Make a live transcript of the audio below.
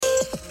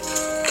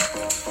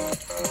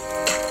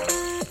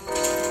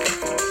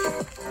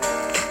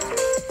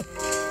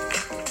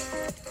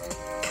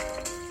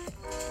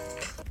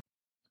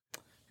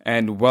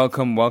and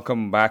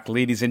welcome back,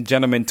 ladies and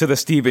gentlemen, to the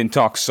Steven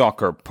Talks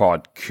Soccer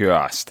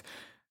podcast.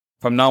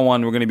 From now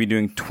on, we're going to be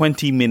doing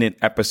 20-minute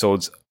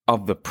episodes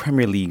of the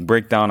Premier League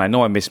breakdown. I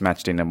know I missed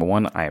match day number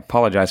 1. I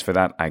apologize for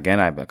that. Again,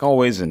 I've like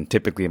always and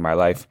typically in my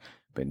life,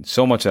 been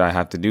so much that I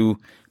have to do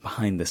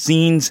behind the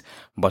scenes,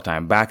 but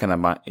I'm back and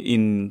I'm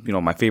in,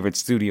 my favorite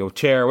studio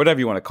chair,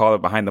 whatever you want to call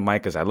it, behind the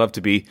mic, as I love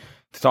to be,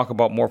 to talk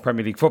about more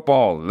Premier League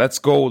football. Let's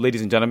go,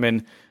 ladies and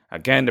gentlemen.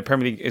 Again, the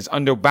Premier League is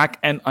back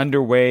and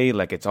underway,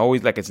 like it's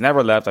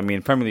never left.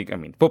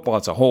 Football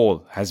as a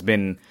whole has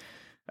been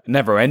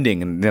never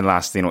ending in the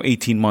last,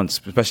 18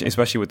 months,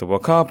 especially with the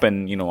World Cup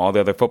and, all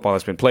the other football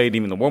that's been played,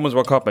 even the Women's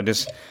World Cup, and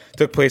just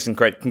took place. And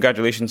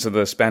congratulations to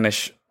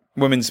the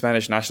women's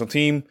Spanish national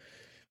team,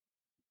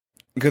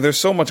 because there's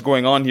so much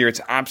going on here. It's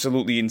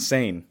absolutely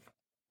insane,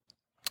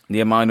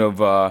 the amount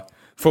of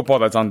football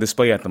that's on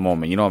display at the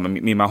moment.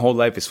 My whole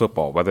life is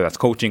football, whether that's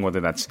coaching, whether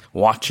that's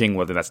watching,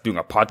 whether that's doing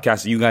a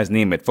podcast, you guys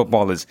name it.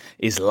 Football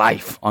is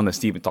life on the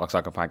Steven Talks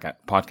Soccer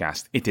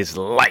podcast. It is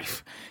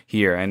life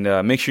here.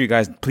 And make sure you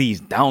guys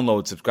please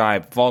download,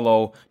 subscribe,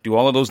 follow, do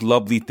all of those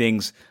lovely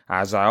things.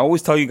 As I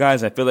always tell you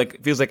guys, it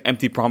feels like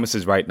empty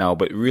promises right now,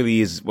 but it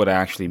really is what I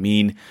actually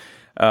mean.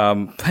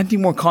 Plenty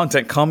more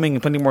content coming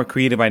and plenty more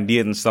creative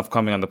ideas and stuff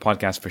coming on the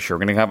podcast for sure.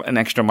 We're going to have an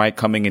extra mic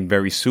coming in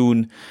very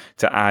soon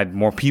to add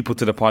more people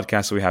to the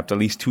podcast. So we have at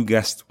least 2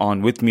 guests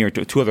on with me, or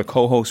two other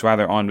co-hosts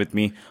rather, on with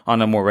me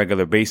on a more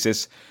regular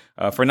basis.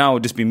 For now, it'll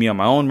just be me on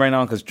my own right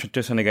now, because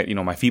just trying to get,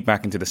 my feet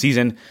back into the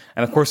season.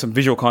 And of course, some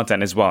visual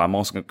content as well. I'm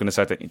also going to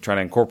start to try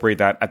to incorporate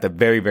that at the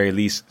very, very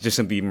least, just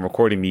simply even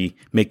recording me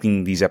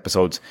making these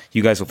episodes.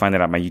 You guys will find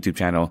that on my YouTube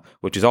channel,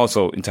 which is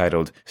also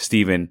entitled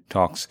Steven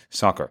Talks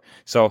Soccer.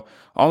 So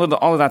all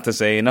of that to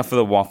say, enough of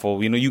the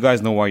waffle. You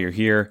guys know why you're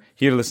here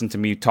to listen to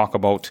me talk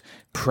about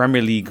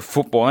Premier League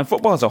football, and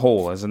football as a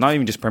whole, as not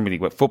even just Premier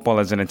League, but football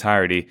as an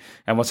entirety,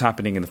 and what's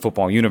happening in the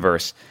football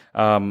universe.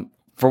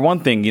 For one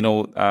thing,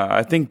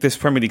 I think this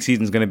Premier League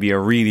season is going to be a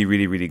really,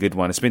 really, really good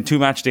one. It's been 2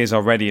 match days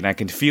already, and I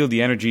can feel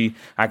the energy.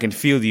 I can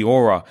feel the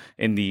aura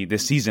in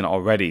this season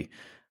already.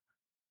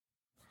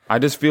 I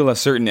just feel a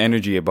certain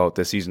energy about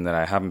this season that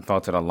I haven't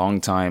felt in a long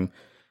time.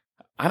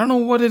 I don't know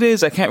what it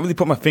is. I can't really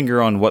put my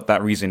finger on what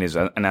that reason is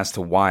and as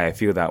to why I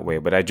feel that way,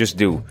 but I just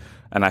do.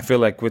 And I feel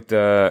like with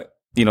the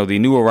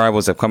new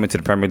arrivals that have come into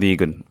the Premier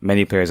League, and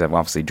many players have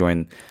obviously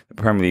joined the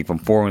Premier League from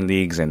foreign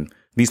leagues, and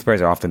these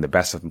players are often the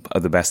best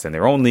of the best in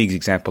their own leagues.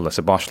 Example,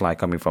 Szoboszlai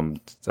coming from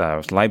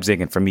Leipzig,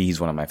 and for me, he's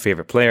one of my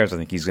favorite players. I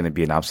think he's going to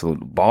be an absolute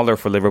baller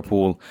for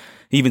Liverpool.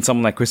 Even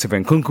someone like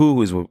Christopher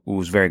Nkunku,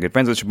 who's very good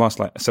friends with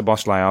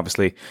Szoboszlai,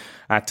 obviously,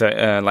 at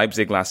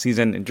Leipzig last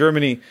season in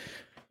Germany.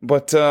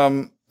 But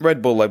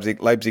Red Bull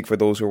Leipzig, for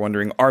those who are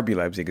wondering, RB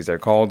Leipzig as they're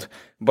called.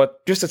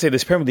 But just to say,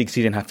 this Premier League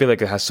season, I feel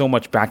like it has so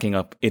much backing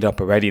it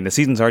up already, and the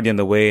season's already on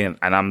the way, and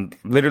I'm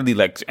literally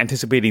like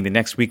anticipating the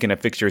next weekend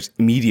of fixtures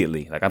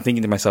immediately. Like, I'm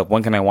thinking to myself,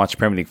 when can I watch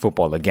Premier League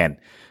football again?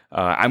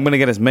 I'm going to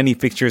get as many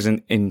fixtures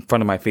in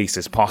front of my face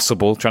as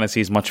possible, trying to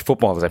see as much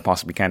football as I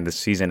possibly can this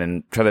season,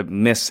 and try to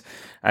miss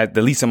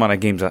the least amount of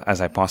games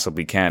as I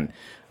possibly can.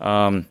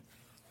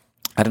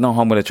 I don't know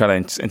how I'm going to try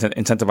to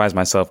incentivize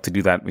myself to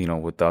do that,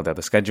 with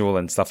the schedule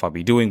and stuff I'll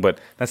be doing, but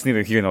that's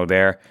neither here nor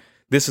there.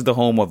 This is the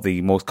home of the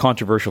most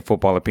controversial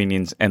football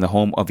opinions and the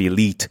home of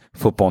elite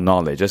football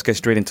knowledge. Let's get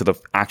straight into the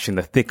action,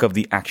 the thick of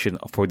the action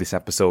for this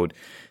episode.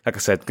 Like I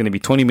said, it's going to be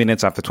 20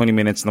 minutes. After 20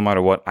 minutes, no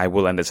matter what, I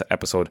will end this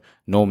episode.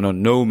 No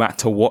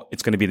matter what.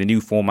 It's going to be the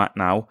new format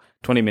now.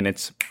 20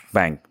 minutes,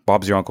 bang.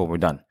 Bob's your uncle, we're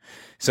done.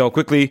 So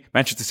quickly,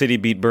 Manchester City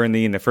beat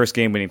Burnley in their first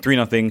game, winning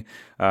 3-0.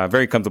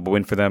 Very comfortable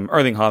win for them.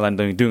 Erling Haaland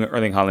doing what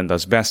Erling Haaland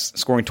does best,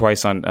 scoring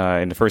twice in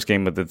the first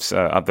game of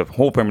the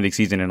whole Premier League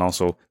season, and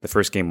also the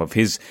first game of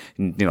his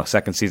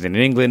second season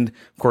in England.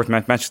 Of course,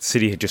 Manchester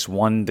City had just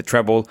won the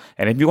treble.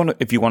 And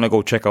if you want to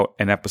go check out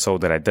an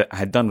episode that I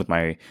had done with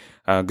my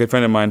good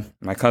friend of mine,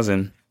 my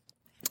cousin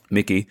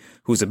Mickey,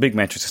 who's a big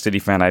Manchester City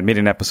fan, I made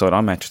an episode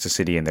on Manchester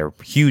City and their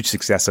huge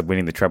success of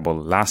winning the treble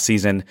last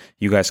season.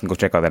 You guys can go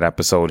check out that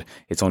episode.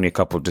 It's only a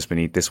couple just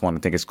beneath this one. I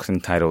think it's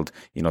entitled,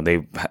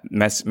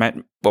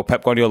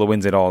 Pep Guardiola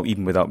wins it all,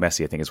 even without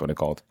Messi, I think is what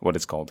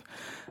it's called.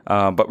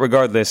 But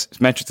regardless,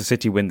 Manchester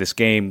City win this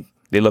game.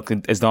 They look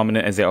as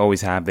dominant as they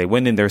always have. They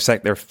win in their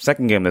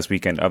second game this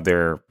weekend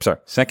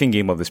second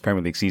game of this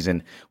Premier League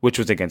season, which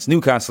was against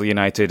Newcastle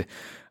United,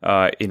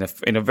 in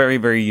a very,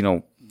 very,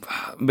 a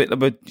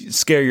bit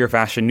scarier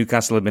fashion.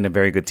 Newcastle have been a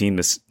very good team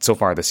so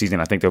far this season.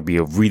 I think they'll be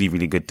a really,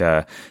 really good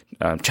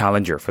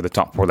challenger for the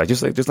top 4.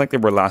 Just like they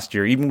were last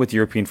year. Even with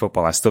European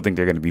football, I still think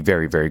they're going to be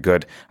very, very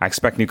good. I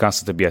expect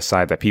Newcastle to be a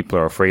side that people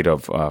are afraid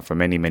of for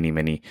many, many,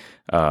 many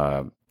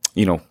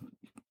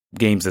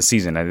games this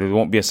season. And it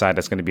won't be a side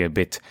that's going to be a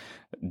bit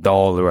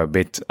dull or a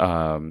bit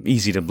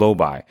easy to blow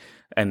by.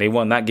 And they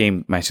won that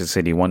game. Manchester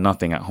City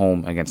 1-0 at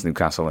home against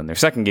Newcastle in their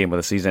second game of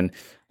the season.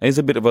 It's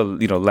a bit of a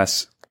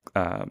less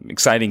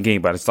exciting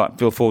game, but I thought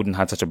Phil Foden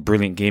had such a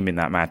brilliant game in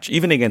that match,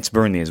 even against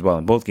Burnley as well.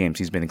 In both games,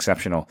 he's been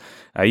exceptional.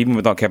 Even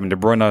without Kevin De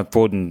Bruyne,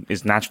 Foden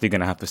is naturally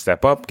going to have to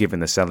step up, given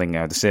the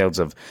sales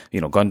of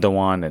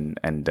Gundogan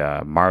and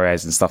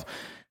Mahrez and stuff.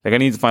 They're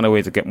going to need to find a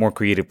way to get more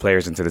creative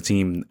players into the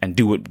team and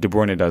do what De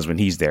Bruyne does when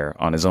he's there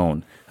on his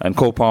own. And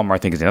Cole Palmer, I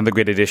think, is another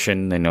great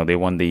addition. They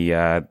won the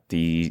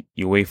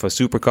UEFA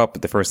Super Cup for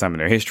the first time in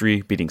their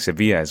history, beating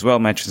Sevilla as well,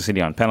 Manchester City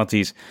on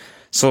penalties.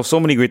 So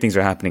many great things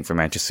are happening for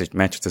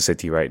Manchester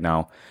City right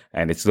now,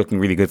 and it's looking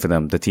really good for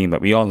them, the team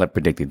that we all have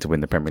predicted to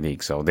win the Premier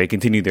League. So they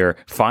continue their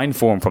fine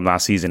form from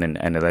last season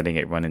and letting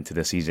it run into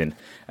the season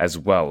as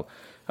well.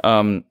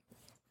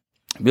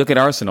 We look at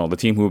Arsenal, the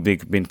team who have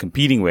been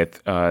competing with,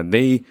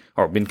 Manchester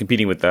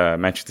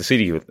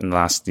City in the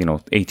last,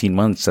 18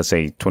 months, let's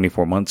say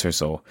 24 months or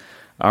so.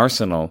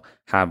 Arsenal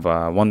have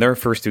won their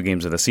first two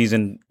games of the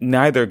season.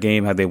 Neither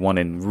game had they won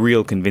in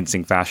real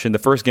convincing fashion. The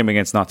first game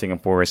against Nottingham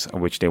Forest,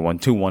 which they won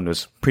 2-1,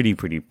 was pretty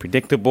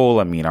predictable.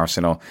 I mean,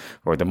 Arsenal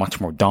were the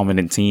much more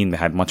dominant team. They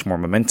had much more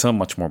momentum,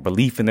 much more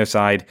belief in their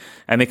side,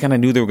 and they kind of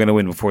knew they were going to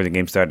win before the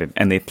game started,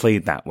 and they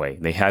played that way.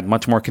 They had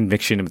much more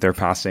conviction with their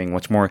passing,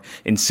 much more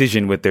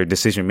incision with their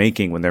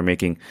decision-making when they're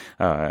making,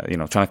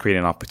 trying to create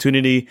an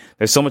opportunity.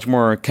 There's so much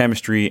more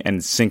chemistry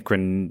and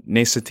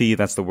synchronicity,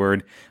 that's the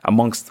word,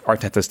 amongst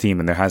Arteta's team,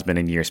 and there has been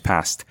in years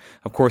past.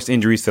 Of course,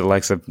 injuries to the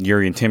likes of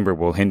Yuri Timber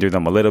will hinder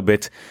them a little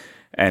bit,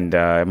 and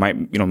it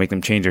might make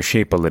them change their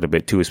shape a little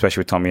bit too,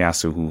 especially with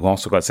Tomiyasu, who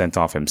also got sent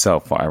off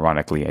himself,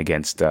 ironically,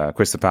 against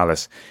Crystal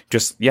Palace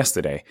just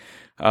yesterday.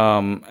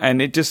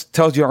 And it just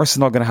tells you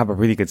Arsenal are going to have a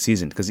really good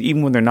season, because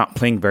even when they're not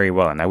playing very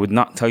well, and I would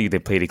not tell you they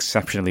played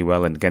exceptionally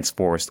well against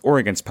Forest or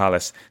against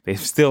Palace, they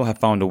still have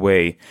found a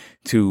way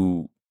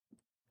to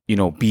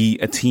be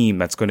a team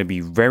that's going to be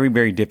very,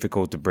 very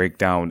difficult to break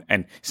down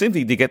and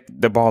simply to get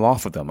the ball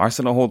off of them.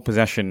 Arsenal hold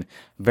possession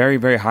very,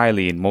 very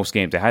highly in most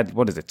games. They had,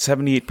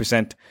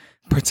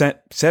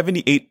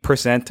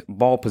 78%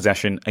 ball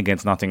possession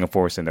against Nottingham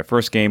Forest in their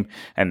first game.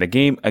 And the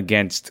game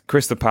against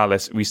Crystal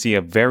Palace, we see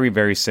a very,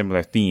 very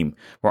similar theme,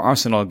 where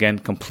Arsenal again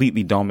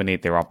completely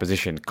dominate their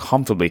opposition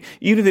comfortably.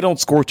 Even if they don't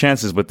score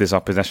chances with this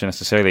opposition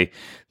necessarily,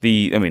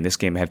 this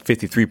game had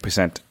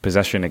 53%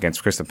 possession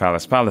against Crystal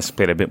Palace. Palace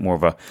played a bit more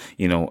of a,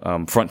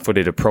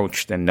 front-footed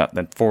approach than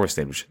Forest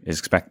did, which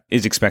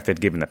is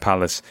expected given that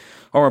Palace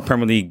are a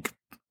Premier League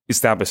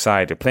established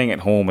side. They're playing at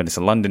home and it's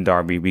a London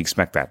derby. We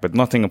expect that. But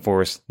Nottingham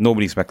Forest,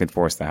 nobody expected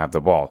Forest to have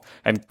the ball.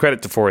 And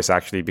credit to Forest,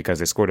 actually, because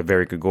they scored a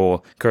very good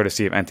goal,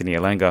 courtesy of Anthony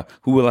Elanga,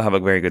 who will have a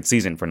very good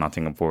season for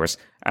Nottingham Forest.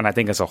 And I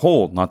think as a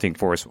whole, Nottingham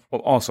Forest will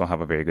also have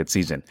a very good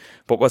season.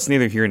 But what's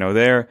neither here nor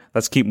there,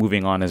 let's keep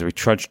moving on as we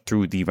trudge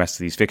through the rest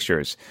of these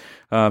fixtures.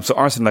 So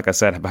Arsenal, like I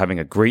said, have having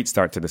a great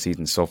start to the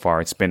season so far.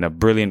 It's been a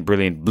brilliant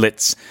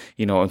blitz,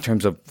 in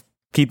terms of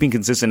keeping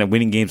consistent and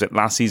winning games. That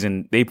last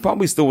season, they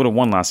probably still would have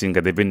won last season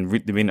because they've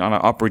been on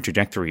an upward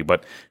trajectory,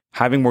 but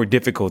having more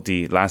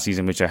difficulty last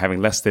season, which are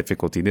having less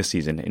difficulty this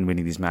season in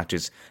winning these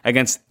matches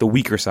against the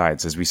weaker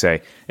sides, as we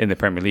say, in the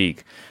Premier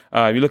League.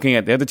 You're looking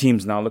at the other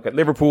teams now. Look at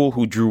Liverpool,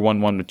 who drew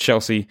 1-1 with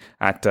Chelsea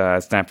at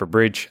Stamford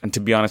Bridge. And to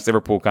be honest,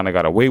 Liverpool kind of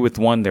got away with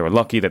one. They were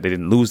lucky that they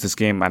didn't lose this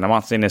game. And I'm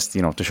not saying this,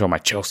 to show my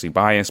Chelsea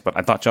bias, but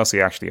I thought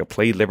Chelsea actually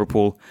played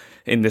Liverpool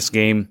in this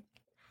game.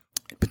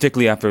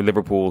 Particularly after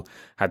Liverpool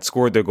had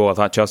scored their goal, I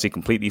thought Chelsea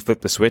completely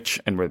flipped the switch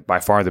and were by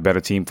far the better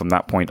team from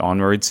that point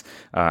onwards.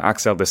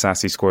 Axel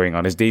Disasi scoring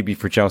on his debut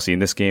for Chelsea in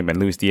this game, and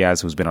Luis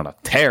Diaz, who's been on a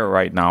tear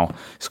right now,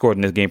 scored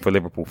in this game for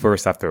Liverpool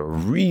first after a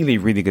really,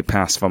 really good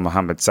pass from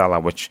Mohamed Salah,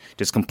 which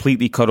just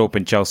completely cut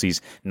open Chelsea's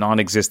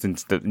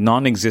non-existent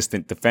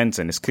defense.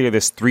 And it's clear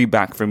this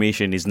 3-back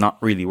formation is not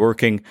really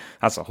working.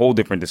 That's a whole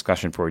different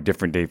discussion for a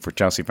different day for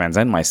Chelsea fans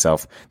and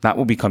myself. That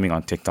will be coming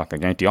on TikTok. I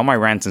guarantee all my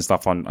rants and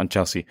stuff on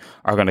Chelsea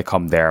are going to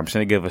come there. I'm just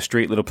going to give a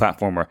straight little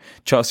platform where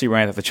Chelsea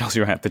rant after Chelsea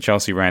rant after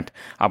Chelsea rant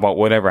about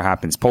whatever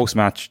happens.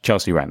 Post-match,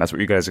 Chelsea rant. That's what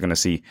you guys are going to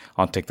see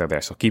on TikTok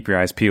there. So keep your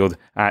eyes peeled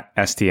at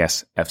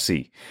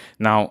STSFC.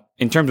 Now,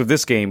 in terms of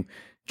this game,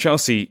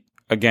 Chelsea,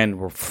 again,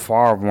 were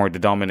far more the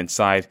dominant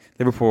side.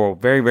 Liverpool were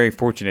very, very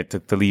fortunate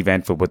to leave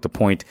Anfield with the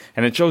point.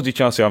 And it shows you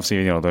Chelsea,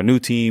 obviously, their new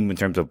team in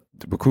terms of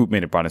the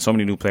recruitment. It brought in so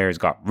many new players,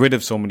 got rid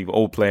of so many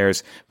old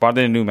players, brought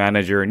in a new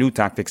manager, new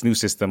tactics, new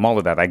system, all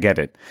of that. I get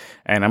it.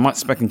 And I'm not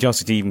expecting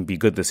Chelsea to even be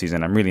good this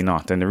season. I'm really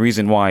not. And the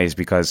reason why is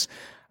because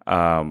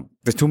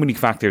there's too many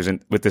factors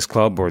with this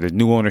club, or the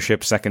new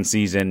ownership, second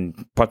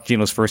season,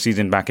 Pochettino's first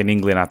season back in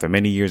England after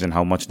many years, and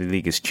how much the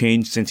league has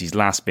changed since he's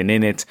last been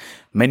in it.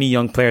 Many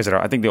young players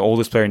I think the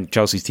oldest player in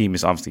Chelsea's team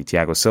is obviously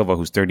Thiago Silva,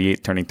 who's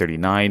 38, turning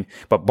 39.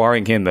 But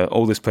barring him, the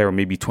oldest player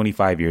may be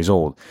 25 years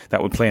old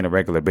that would play on a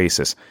regular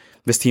basis.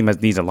 This team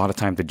needs a lot of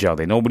time to gel.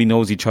 Nobody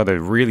knows each other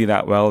really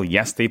that well.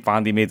 Yes, they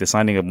finally made the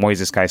signing of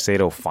Moises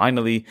Caicedo,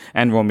 finally,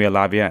 and Romeo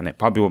Lavia, and it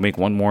probably will make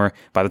one more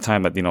by the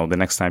time that, the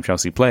next time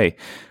Chelsea play.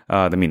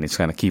 It's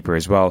kind of keeper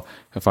as well,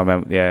 if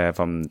I'm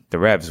the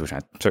Revs, which I'm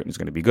certain is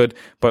going to be good.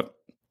 But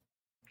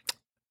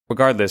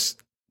regardless,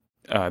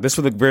 This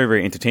was a very,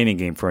 very entertaining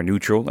game for a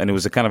neutral, and it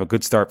was a kind of a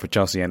good start for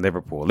Chelsea and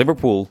Liverpool.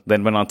 Liverpool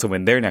then went on to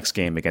win their next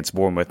game against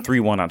Bournemouth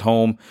 3-1 at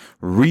home.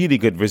 Really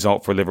good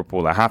result for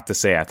Liverpool, I have to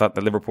say. I thought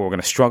that Liverpool were going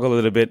to struggle a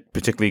little bit,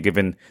 particularly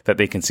given that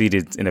they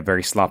conceded in a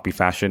very sloppy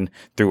fashion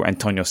through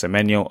Antonio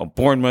Semenyo of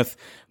Bournemouth.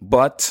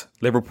 But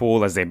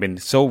Liverpool, as they've been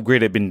so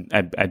great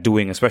at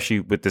doing, especially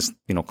with this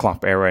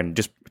Klopp era and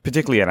just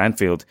particularly at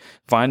Anfield,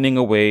 finding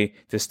a way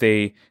to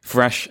stay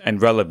fresh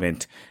and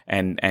relevant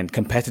and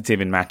competitive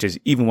in matches,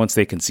 even once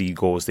they concede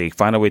goals. They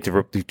find a way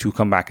to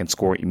come back and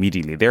score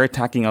immediately. Their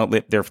attacking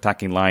outlet, their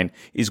attacking line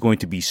is going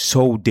to be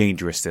so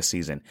dangerous this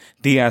season.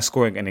 Diaz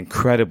scoring an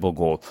incredible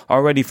goal.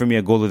 Already for me,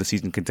 a goal of the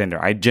season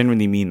contender. I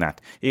genuinely mean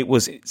that. It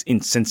was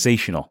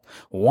sensational.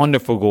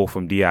 Wonderful goal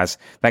from Diaz.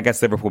 That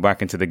gets Liverpool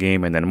back into the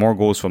game, and then more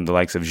goals from the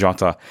likes of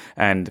Jota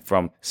and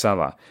from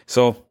Salah.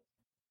 So,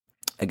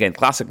 again,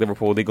 classic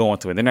Liverpool. They go on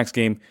to win the next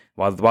game.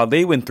 While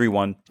they win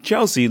 3-1,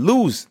 Chelsea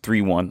lose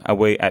 3-1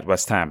 away at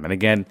West Ham. And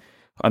again,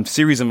 on a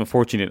series of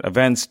unfortunate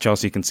events,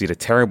 Chelsea conceded a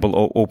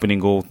terrible opening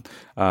goal,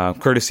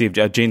 courtesy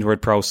of James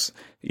Ward-Prowse,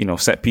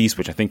 set piece,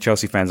 which I think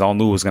Chelsea fans all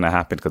knew was going to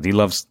happen because he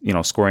loves,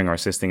 scoring or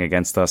assisting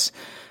against us.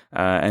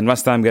 And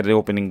West Ham get the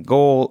opening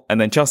goal, and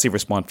then Chelsea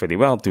respond fairly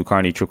well to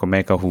Carney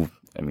Chukwuemeka, who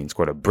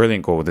scored a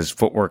brilliant goal with his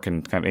footwork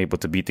and kind of able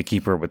to beat the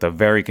keeper with a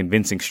very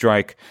convincing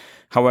strike.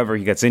 However,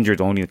 he gets injured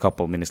only a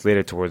couple of minutes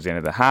later towards the end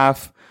of the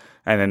half.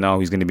 And then now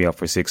he's going to be out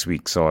for 6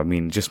 weeks. So,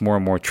 just more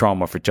and more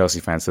trauma for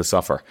Chelsea fans to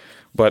suffer.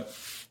 But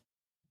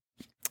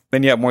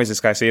then you have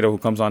Moises Caicedo, who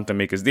comes on to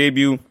make his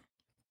debut.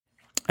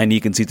 And he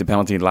concedes a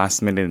penalty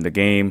last minute in the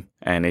game,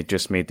 and it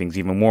just made things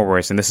even more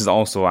worse. And this is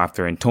also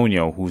after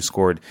Antonio, who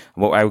scored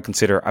what I would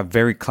consider a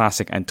very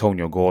classic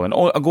Antonio goal, and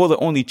a goal that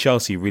only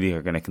Chelsea really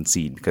are going to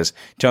concede, because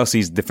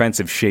Chelsea's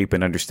defensive shape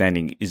and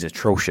understanding is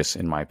atrocious,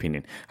 in my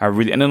opinion.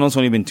 And then it's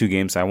only been 2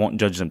 games, so I won't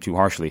judge them too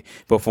harshly.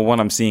 But for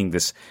what I'm seeing,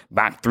 this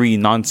back 3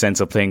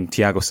 nonsense of playing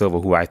Thiago Silva,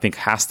 who I think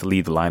has to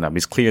lead the lineup,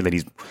 it's clear that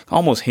he's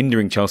almost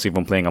hindering Chelsea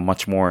from playing a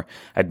much more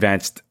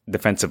advanced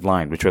defensive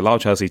line, which will allow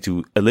Chelsea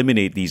to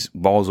eliminate these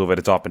balls over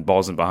the top and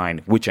balls in behind,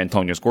 which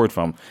Antonio scored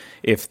from,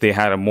 if they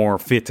had a more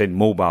fit and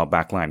mobile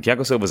back line.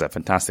 Thiago Silva is a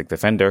fantastic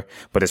defender,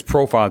 but his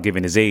profile,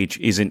 given his age,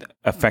 isn't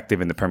effective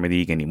in the Premier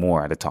League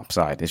anymore at the top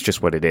side. It's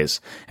just what it is.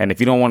 And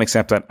if you don't want to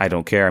accept that, I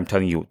don't care. I'm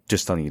telling you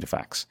the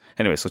facts.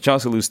 Anyway, so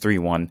Chelsea lose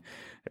 3-1.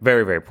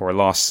 Very, very poor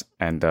loss.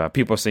 And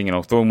people are saying,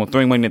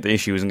 throwing money at the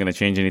issue isn't going to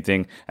change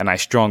anything. And I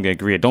strongly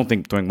agree. I don't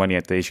think throwing money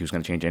at the issue is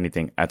going to change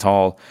anything at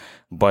all.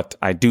 But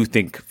I do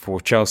think, for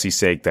Chelsea's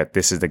sake, that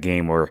this is the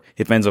game where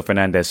if Enzo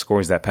Fernandez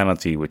scores that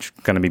penalty, which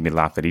kind of made me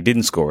laugh that he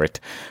didn't score it,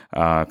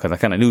 because I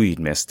kind of knew he'd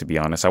miss, to be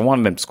honest. I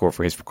wanted him to score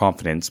for his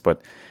confidence,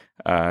 but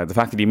the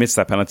fact that he missed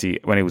that penalty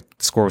when the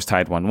score was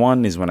tied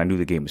 1-1 is when I knew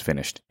the game was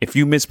finished. If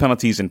you miss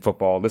penalties in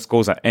football, this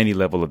goes at any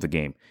level of the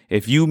game.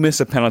 If you miss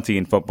a penalty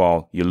in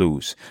football, you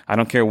lose. I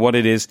don't care what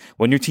it is.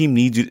 When your team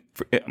needs you,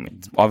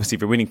 obviously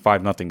if you're winning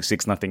 5-0,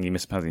 6-0, you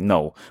miss a penalty,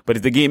 no. But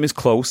if the game is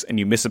close and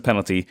you miss a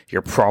penalty,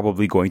 you're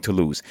probably going to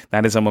lose.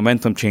 That is a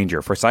momentum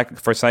changer for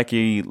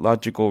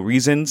psychological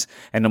reasons.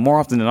 And the more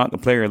often than not, the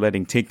player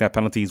letting take that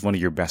penalty is one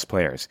of your best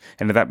players.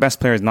 And if that best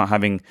player is not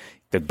having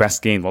the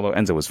best game, although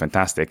Enzo was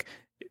fantastic,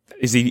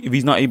 if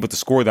he's not able to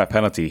score that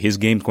penalty, his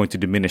game's going to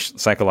diminish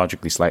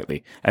psychologically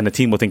slightly. And the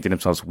team will think to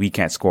themselves, we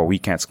can't score.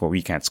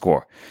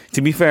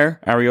 To be fair,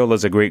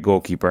 Areola's a great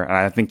goalkeeper, and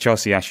I think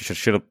Chelsea actually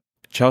should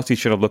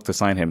have looked to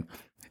sign him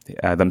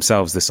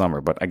themselves this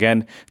summer. But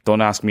again,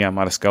 don't ask me, I'm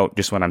not a scout,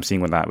 just what I'm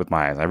seeing with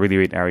my eyes. I really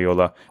rate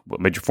Areola,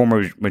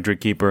 former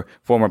Madrid keeper,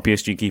 former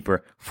PSG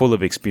keeper, full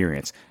of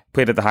experience.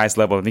 Played at the highest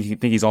level. I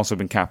think he's also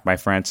been capped by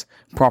France.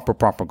 Proper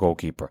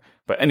goalkeeper.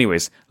 But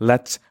anyways,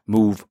 let's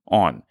move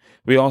on.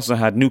 We also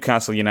had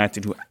Newcastle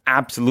United, who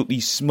absolutely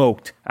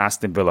smoked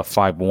Aston Villa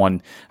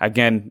 5-1.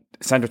 Again,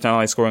 Sandro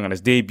Tonali scoring on his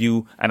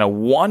debut, and a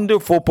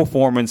wonderful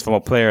performance from a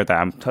player that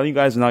I'm telling you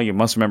guys now, you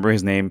must remember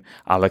his name,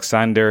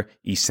 Alexander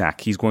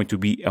Isak. He's going to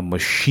be a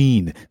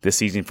machine this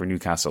season for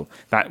Newcastle.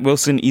 That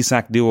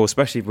Wilson-Isak duo,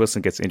 especially if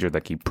Wilson gets injured,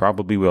 like he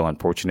probably will,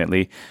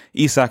 unfortunately,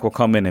 Isak will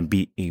come in and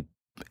be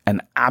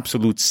an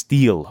absolute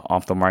steal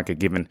off the market,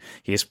 given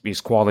his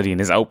quality and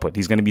his output.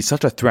 He's going to be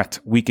such a threat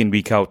week in,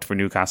 week out for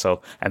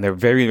Newcastle, and they're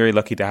very, very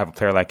lucky to have a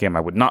player like him. I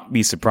would not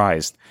be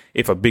surprised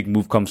if a big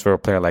move comes for a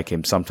player like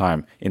him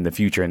sometime in the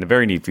future, in the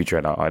very near future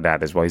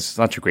that as well. He's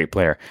such a great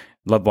player.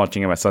 Loved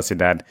watching him at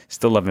Sociedad.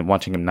 Still love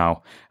watching him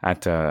now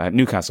at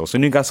Newcastle. So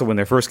Newcastle win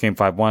their first game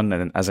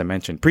 5-1, and as I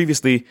mentioned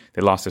previously,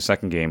 they lost their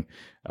second game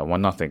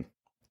 1-0.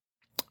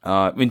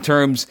 In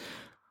terms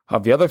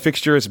of the other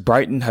fixtures,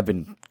 Brighton have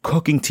been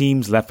cooking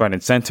teams left, right,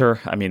 and centre.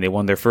 They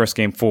won their first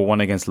game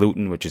 4-1 against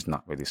Luton, which is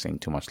not really saying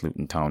too much,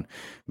 Luton Town.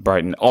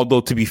 Brighton,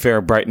 although to be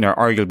fair, Brighton are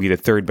arguably the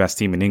third best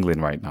team in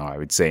England right now, I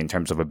would say, in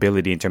terms of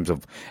ability, in terms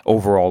of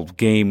overall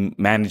game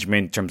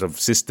management, in terms of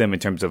system, in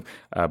terms of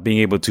being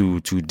able to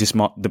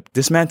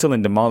dismantle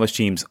and demolish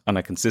teams on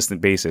a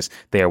consistent basis.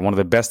 They are one of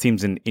the best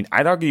teams in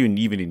I'd argue,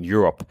 even in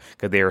Europe,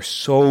 because they are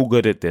so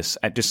good at this,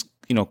 at just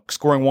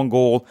scoring one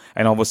goal,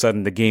 and all of a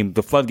sudden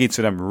the floodgates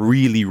for them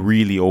really,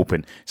 really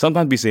open.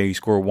 Sometimes we say you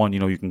score one,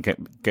 you can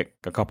get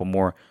a couple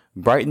more.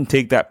 Brighton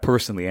take that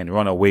personally and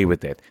run away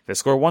with it. They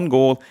score one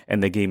goal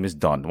and the game is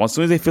done. As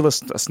soon as they feel a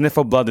sniff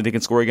of blood that they can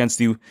score against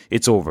you,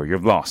 it's over.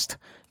 You've lost.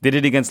 They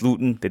did it against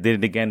Luton. They did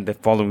it again the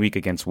following week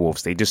against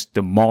Wolves. They just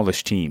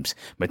demolished teams.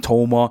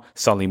 Matoma,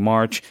 Solly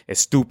March,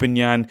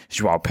 Estupinian,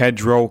 Joao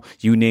Pedro,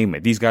 you name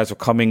it. These guys are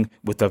coming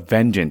with a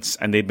vengeance,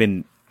 and they've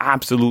been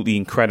absolutely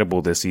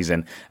incredible this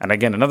season. And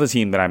again, another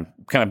team that I'm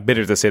kind of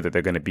bitter to say that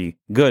they're going to be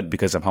good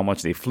because of how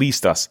much they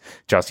fleeced us,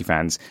 Chelsea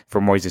fans, for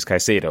Moises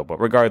Caicedo.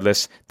 But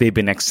regardless, they've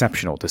been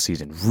exceptional this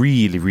season.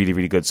 Really, really,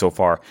 really good so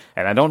far.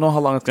 And I don't know how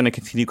long it's going to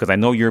continue because I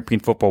know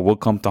European football will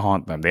come to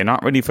haunt them. They're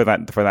not ready for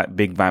that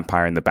big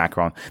vampire in the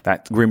background,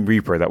 that Grim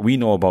Reaper that we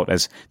know about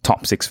as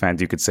top six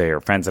fans, you could say, or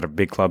fans that have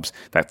big clubs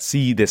that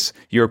see this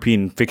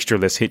European fixture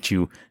list hit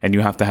you, and you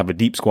have to have a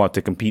deep squad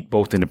to compete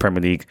both in the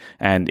Premier League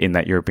and in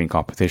that European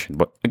competition.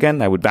 But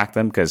again, I would back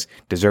them because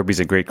De Zerbi's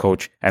a great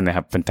coach and they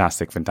have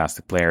fantastic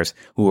players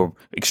who are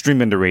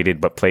extremely underrated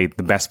but play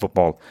the best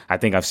football I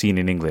think I've seen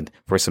in England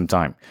for some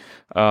time.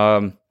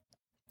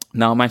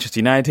 Now, Manchester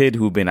United,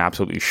 who've been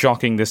absolutely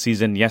shocking this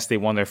season. Yes, they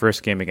won their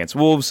first game against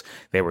Wolves.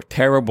 They were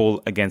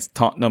terrible against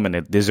Tottenham and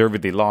they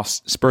deservedly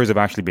lost. Spurs have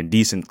actually been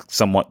decent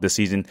somewhat this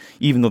season,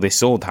 even though they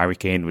sold Harry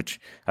Kane, which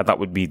I thought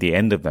would be the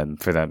end of them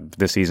for them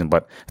this season.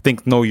 But I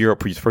think no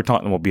Europe for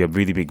Tottenham will be a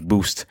really big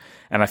boost.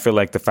 And I feel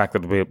like the fact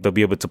that they'll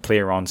be able to play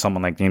around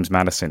someone like James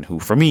Maddison, who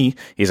for me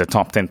is a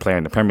top 10 player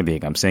in the Premier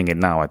League. I'm saying it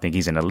now. I think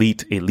he's an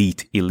elite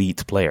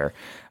player.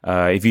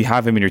 If you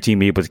have him in your team,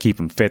 be able to keep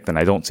him fit, then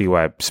I don't see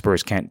why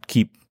Spurs can't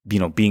keep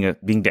being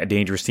a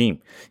dangerous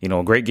team.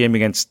 A great game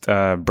against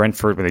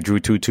Brentford when they drew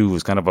 2-2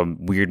 was kind of a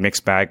weird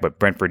mixed bag, but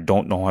Brentford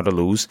don't know how to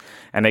lose.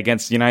 And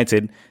against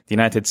United,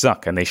 United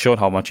suck, and they showed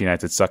how much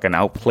United suck and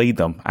outplayed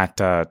them at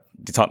the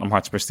Tottenham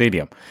Hotspur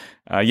Stadium.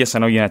 Yes, I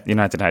know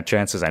United had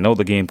chances. I know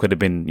the game could have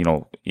been,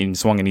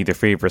 swung in either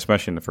favor,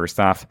 especially in the first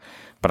half.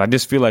 But I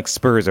just feel like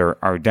Spurs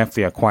are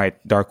definitely a quiet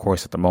dark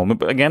horse at the moment.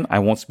 But again, I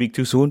won't speak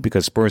too soon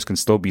because Spurs can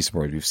still be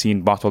Spurs. We've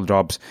seen bottle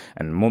jobs,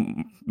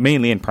 and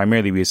mainly and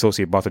primarily we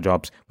associate bottle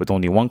jobs with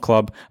only one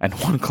club and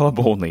one club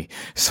only.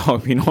 So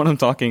if you know what I'm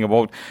talking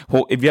about,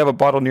 if you have a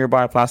bottle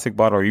nearby, a plastic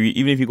bottle, or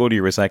even if you go to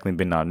your recycling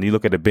bin now and you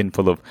look at a bin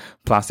full of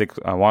plastic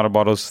water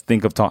bottles,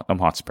 think of Tottenham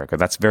Hotspur because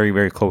that's very,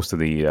 very close to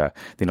the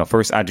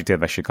first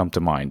adjective that should come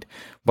to mind.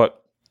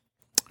 But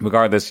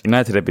regardless,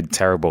 United have been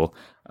terrible.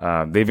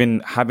 They've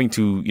been having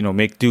to,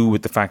 make do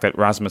with the fact that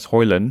Rasmus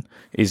Højlund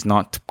is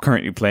not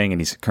currently playing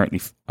and he's currently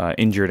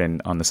injured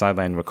and on the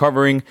sideline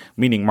recovering,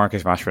 meaning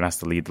Marcus Rashford has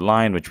to lead the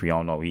line, which we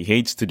all know he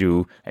hates to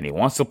do, and he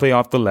wants to play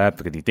off the left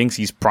because he thinks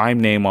he's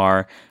prime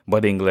Neymar,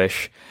 but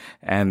English,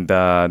 and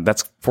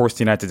that's forced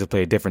United to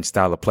play a different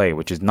style of play,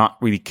 which is not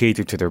really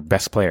catered to their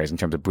best players in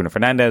terms of Bruno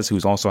Fernandes,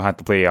 who's also had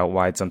to play out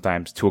wide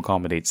sometimes to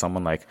accommodate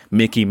someone like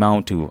Mickey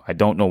Mount, who I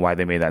don't know why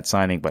they made that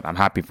signing, but I'm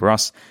happy for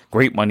us.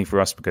 Great money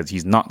for us because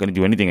he's not going to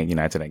do anything at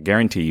United, I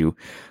guarantee you.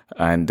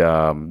 And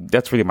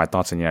that's really my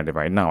thoughts on United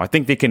right now. I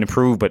think they can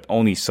improve, but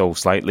only so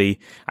slightly.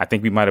 I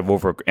think we might have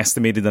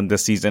overestimated them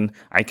this season.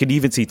 I could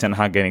even see Ten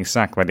Hag getting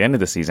sacked by the end of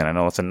the season. I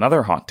know it's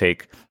another hot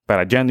take, but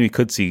I genuinely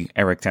could see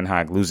Eric Ten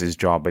Hag lose his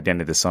job by the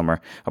end of the summer,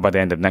 or by the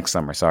end of next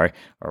summer,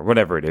 or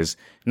whatever it is.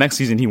 Next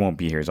season, he won't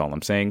be here is all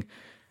I'm saying.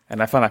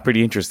 And I find that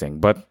pretty interesting.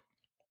 But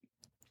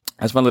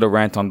that's my little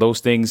rant on those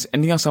things.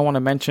 Anything else I want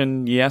to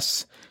mention?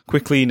 Yes.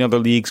 Quickly, in other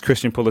leagues,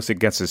 Christian Pulisic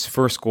gets his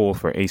first goal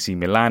for AC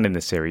Milan in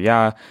the Serie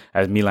A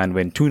as Milan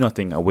win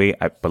 2-0 away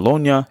at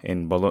Bologna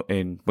in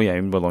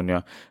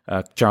Bologna.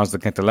 Charles de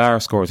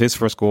Ketelaere scores his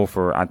first goal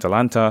for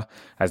Atalanta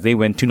as they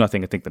win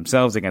 2-0, I think,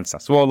 themselves against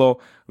Sassuolo.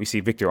 We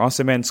see Victor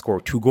Osimhen score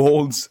 2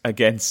 goals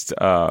against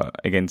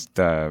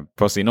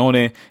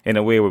Frosinone in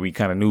a way where we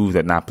kind of knew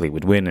that Napoli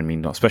would win. I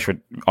mean, especially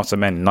with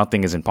Osimhen,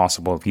 nothing is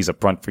impossible. If he's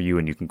up front for you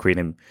and you can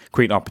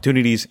create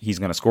opportunities, he's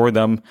going to score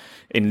them.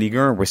 In Ligue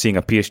 1, we're seeing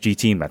a PSG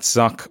team that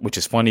suck, which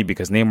is funny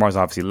because Neymar's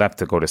obviously left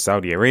to go to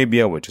Saudi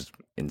Arabia, which is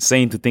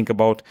insane to think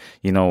about.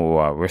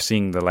 We're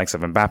seeing the likes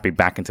of Mbappe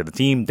back into the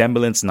team.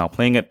 Dembele's now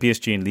playing at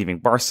PSG and leaving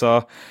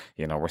Barca.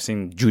 We're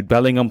seeing Jude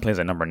Bellingham plays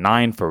at number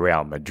 9 for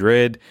Real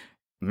Madrid.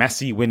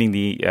 Messi winning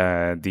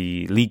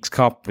the Leagues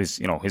Cup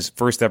is his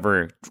first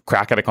ever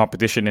crack at a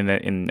competition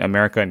in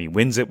America, and he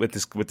wins it with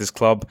this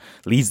club,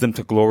 leads them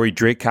to glory.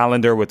 Drake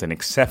Callender with an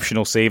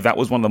exceptional save. That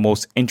was one of the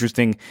most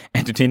interesting,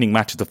 entertaining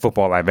matches of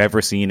football I've ever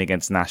seen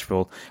against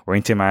Nashville, where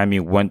Inter Miami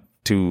went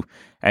to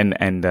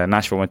and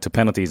Nashville went to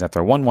penalties after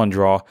a 1-1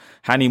 draw.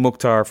 Hani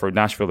Mukhtar for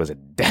Nashville is a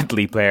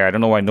deadly player. I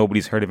don't know why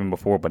nobody's heard of him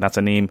before, but that's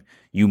a name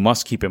you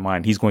must keep in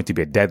mind. He's going to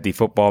be a deadly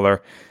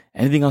footballer.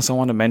 Anything else I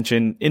want to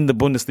mention? In the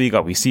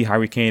Bundesliga, we see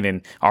Harry Kane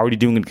and already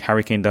doing what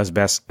Harry Kane does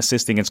best,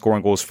 assisting and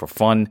scoring goals for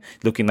fun,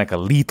 looking like a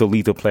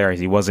lethal player as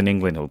he was in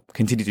England. He'll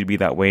continue to be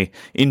that way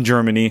in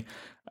Germany.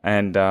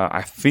 And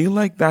I feel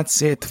like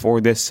that's it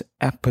for this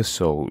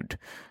episode.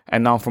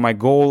 And now for my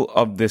goal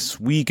of this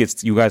week,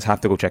 it's you guys have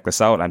to go check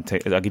this out.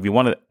 I'll give you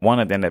one at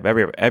the end of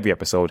every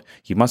episode.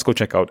 You must go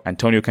check out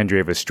Antonio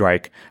Candreva's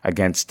strike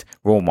against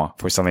Roma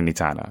for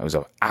Salernitana. It was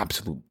an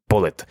absolute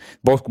bullet.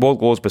 Both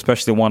goals, but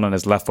especially one on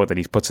his left foot that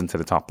he puts into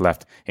the top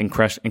left.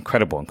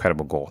 Incredible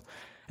goal.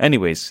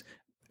 Anyways,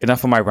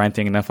 enough of my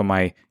ranting, enough of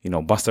my,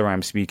 Busta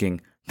Rhymes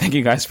speaking. Thank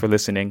you guys for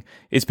listening.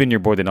 It's been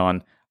your boy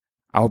Denon.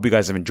 I hope you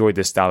guys have enjoyed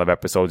this style of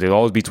episodes. It'll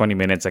always be 20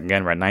 minutes.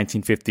 Again, we're at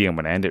 19:50. I'm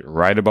going to end it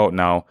right about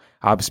now.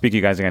 I'll speak to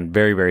you guys again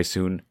very, very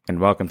soon. And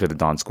welcome to the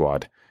Don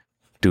Squad.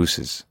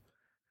 Deuces.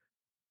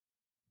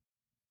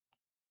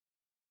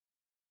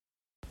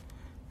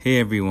 Hey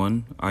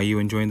everyone. Are you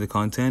enjoying the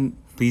content?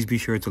 Please be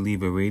sure to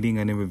leave a rating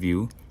and a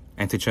review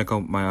and to check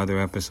out my other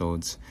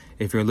episodes.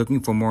 If you're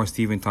looking for more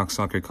Steven Talks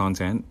Soccer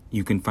content,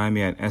 you can find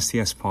me at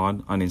STS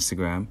Pod on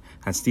Instagram,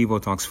 at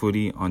Stevo Talks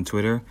Footy on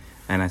Twitter,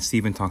 and at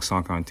Steven Talks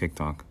Soccer on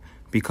TikTok.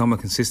 Become a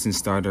consistent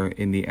starter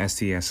in the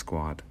STS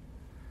squad.